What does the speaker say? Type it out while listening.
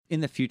In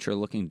the future,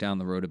 looking down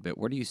the road a bit,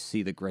 where do you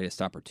see the greatest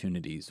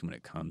opportunities when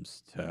it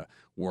comes to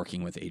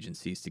working with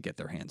agencies to get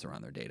their hands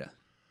around their data?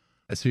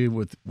 I see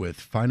with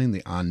finding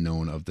the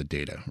unknown of the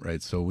data,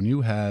 right? So when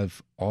you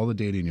have all the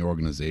data in your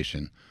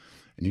organization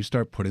and you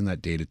start putting that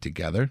data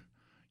together,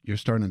 you're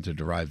starting to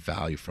derive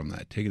value from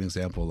that. Take an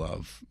example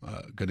of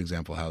a good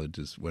example how it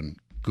just when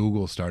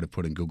Google started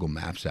putting Google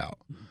Maps out,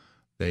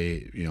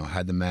 they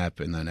had the map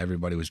and then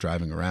everybody was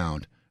driving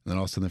around, and then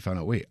all of a sudden they found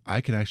out, wait,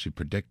 I can actually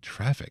predict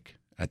traffic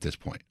at this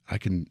point.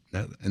 And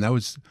that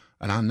was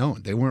an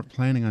unknown. They weren't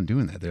planning on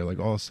doing that. They're like,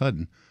 all of a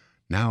sudden,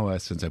 now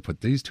since I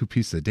put these two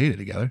pieces of data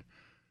together,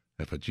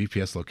 I put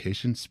GPS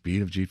location,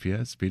 speed of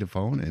GPS, speed of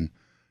phone, and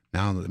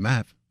now on the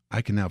map,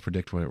 I can now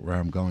predict where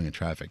I'm going in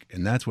traffic.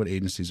 And that's what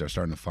agencies are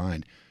starting to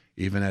find,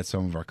 even at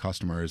some of our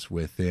customers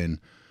within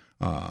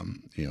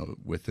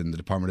the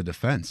Department of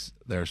Defense.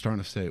 They're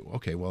starting to say,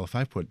 okay, well, if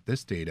I put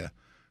this data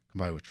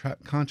combined with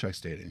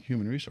contracts data and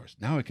human resource,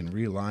 now I can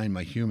realign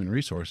my human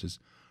resources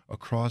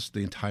across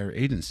the entire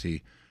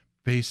agency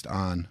based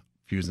on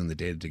fusing the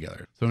data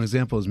together. So an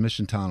example is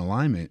mission talent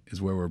alignment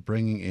is where we're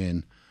bringing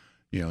in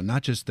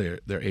not just their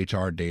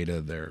HR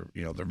data, their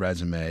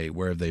resume,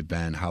 where have they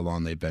been, how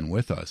long they've been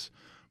with us,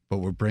 but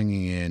we're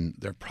bringing in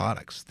their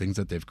products, things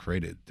that they've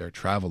created, their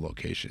travel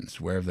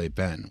locations, where have they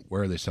been,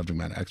 where are they subject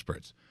matter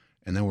experts,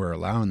 and then we're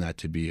allowing that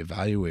to be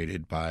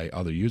evaluated by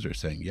other users,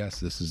 saying, yes,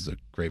 this is a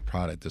great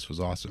product, this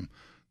was awesome.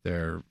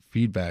 Their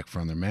feedback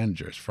from their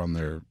managers, from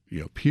their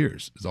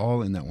peers, is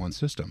all in that one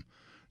system.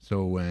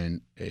 So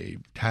when a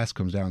task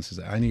comes down and says,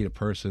 I need a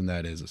person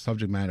that is a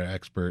subject matter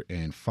expert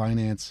in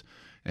finance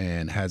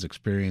and has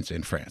experience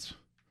in France,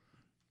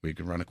 we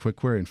can run a quick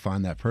query and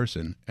find that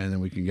person, and then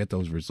we can get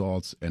those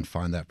results and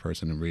find that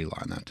person and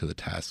realign that to the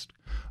task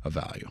of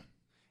value.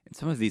 And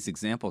some of these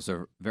examples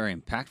are very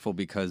impactful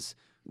because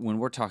when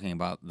we're talking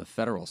about the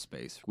federal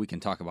space, we can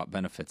talk about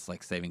benefits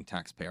like saving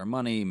taxpayer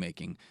money,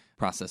 making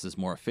processes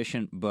more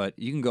efficient, but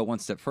you can go one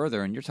step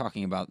further and you're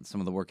talking about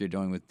some of the work you're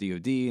doing with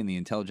DoD and the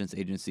intelligence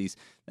agencies.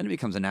 Then it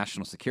becomes a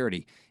national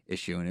security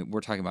issue, and we're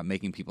talking about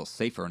making people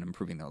safer and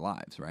improving their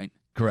lives, right?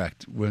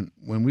 Correct. When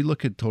we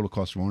look at total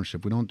cost of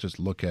ownership, we don't just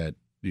look at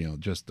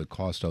just the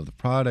cost of the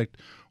product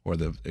or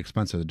the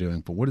expense that they're doing,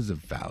 but what is the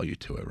value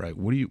to it, right?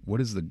 What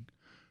is the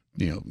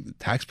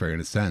taxpayer in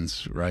a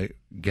sense, right,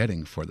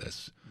 getting for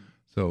this?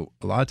 So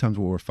a lot of times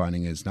what we're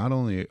finding is not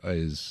only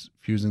is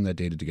fusing that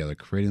data together,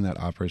 creating that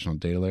operational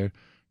data layer,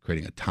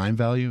 creating a time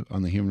value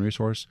on the human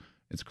resource,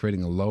 it's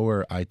creating a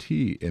lower IT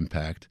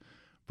impact,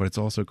 but it's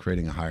also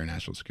creating a higher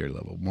national security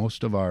level.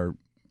 Most of our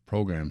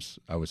programs,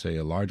 I would say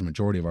a large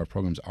majority of our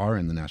programs are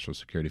in the national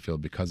security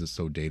field because it's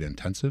so data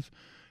intensive,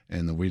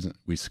 and the reason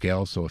we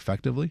scale so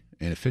effectively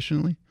and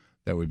efficiently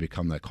that we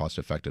become that cost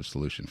effective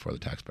solution for the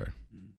taxpayer.